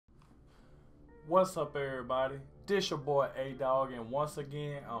What's up, everybody? This your boy Adogg, and once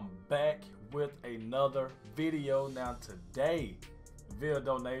again I'm back with another video. Now today, via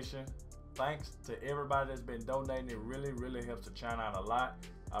donation, thanks to everybody that's been donating. It really helps the channel out a lot.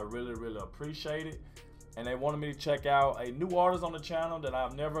 I really appreciate it. And they wanted me to check out a new artist on the channel that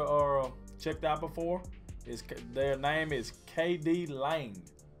I've never checked out before. Their name is KD Lang.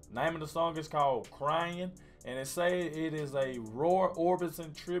 Name of the song is called Crying, and it say it is a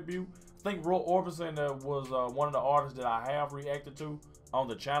Orbison tribute. I think Orbison was one of the artists that I have reacted to on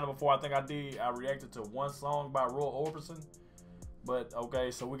the channel before. I reacted to one song by Orbison. But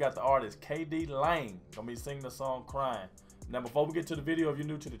okay, so we got the artist KD Lang gonna be singing the song Crying. Now before we get to the video, if you're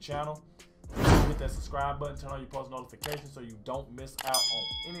new to the channel, hit that subscribe button, turn on your post notifications so you don't miss out on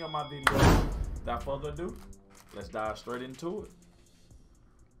any of my videos. Without further ado, let's dive straight into it.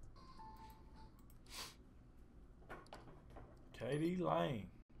 KD Lang.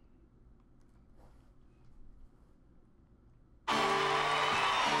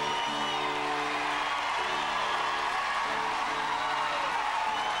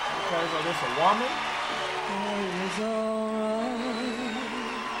 Okay, so this a woman? It was alright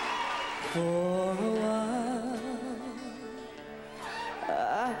for a while. I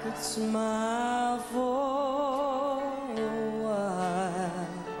could smile for a while.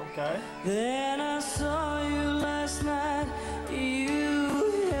 Okay. Then I saw you last night.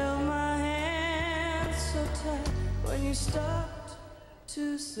 You held my hand so tight when you stopped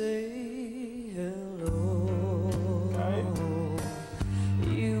to say hello. Okay.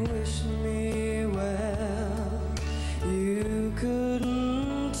 You wished me well. You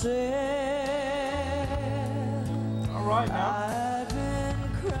couldn't tell. All right now. I've been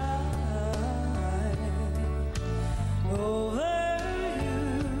crying over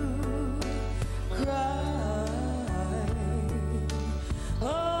you, crying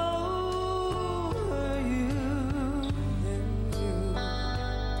over you, and you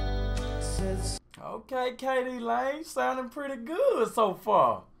said. Okay, KD Lang, sounding pretty good so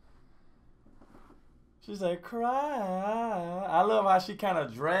far. She said, cry. I love how she kind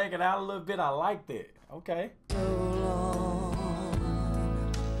of drag it out a little bit. I like that. Okay. So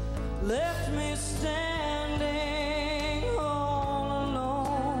long, left me standing all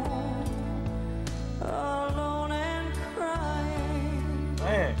alone and crying.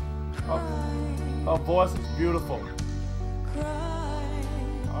 Man, her voice is beautiful.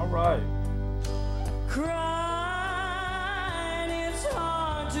 Crying, All right. crying, it's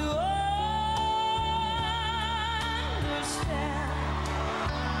hard to understand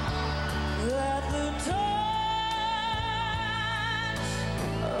that the touch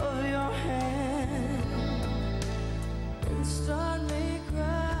of your hand can start me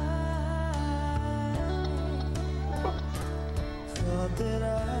crying. Thought that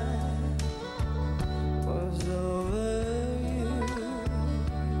I was over you,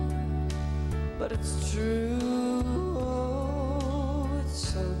 but it's true, oh, it's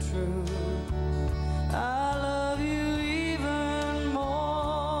so true. I love you even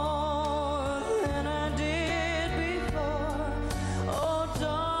more than I did before. Oh,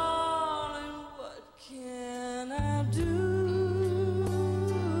 darling, what can I do?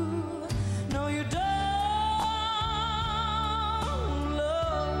 No, you don't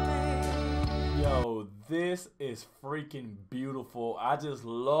love me. Yo, this is freaking beautiful. I just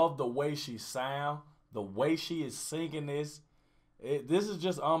love the way she sound, the way she is singing this. This is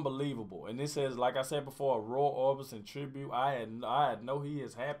just unbelievable. And this is, like I said before, a Orbison tribute. I know he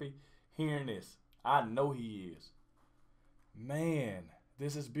is happy hearing this. I know he is. Man,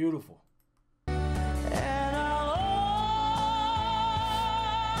 this is beautiful. And I'll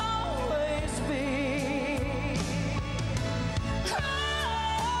always be crying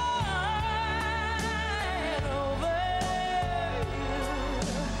over you,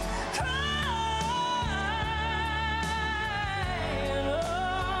 crying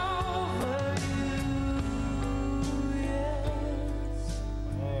over you, yes.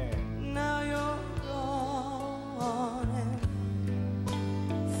 Man. Now you're gone and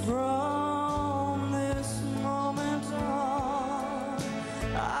from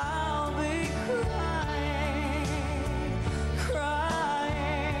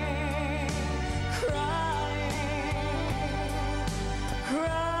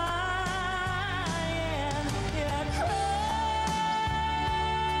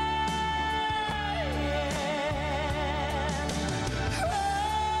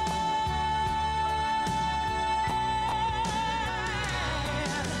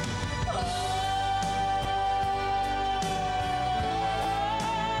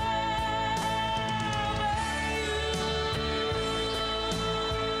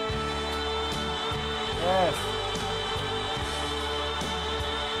Yes.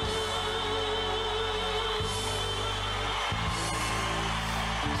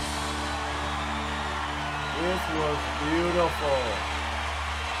 This was beautiful.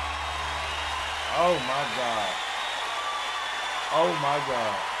 Oh my God. Oh my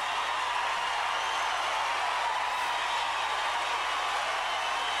God.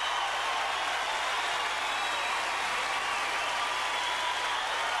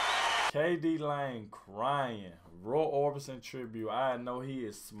 KD Lang crying. Roy Orbison tribute. I know he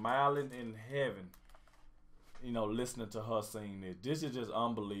is smiling in heaven, you know, listening to her sing this. This is just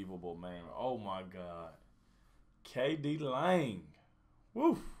unbelievable, man. Oh my God. KD Lang.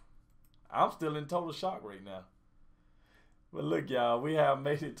 Woo. I'm still in total shock right now. But look, y'all, we have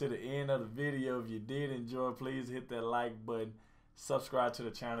made it to the end of the video. If you did enjoy, please hit that like button. Subscribe to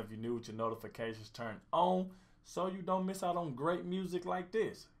the channel if you're new with your notifications turned on so you don't miss out on great music like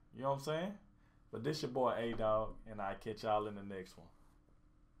this. You know what I'm saying? But this your boy Adogg, and I'll catch y'all in the next one.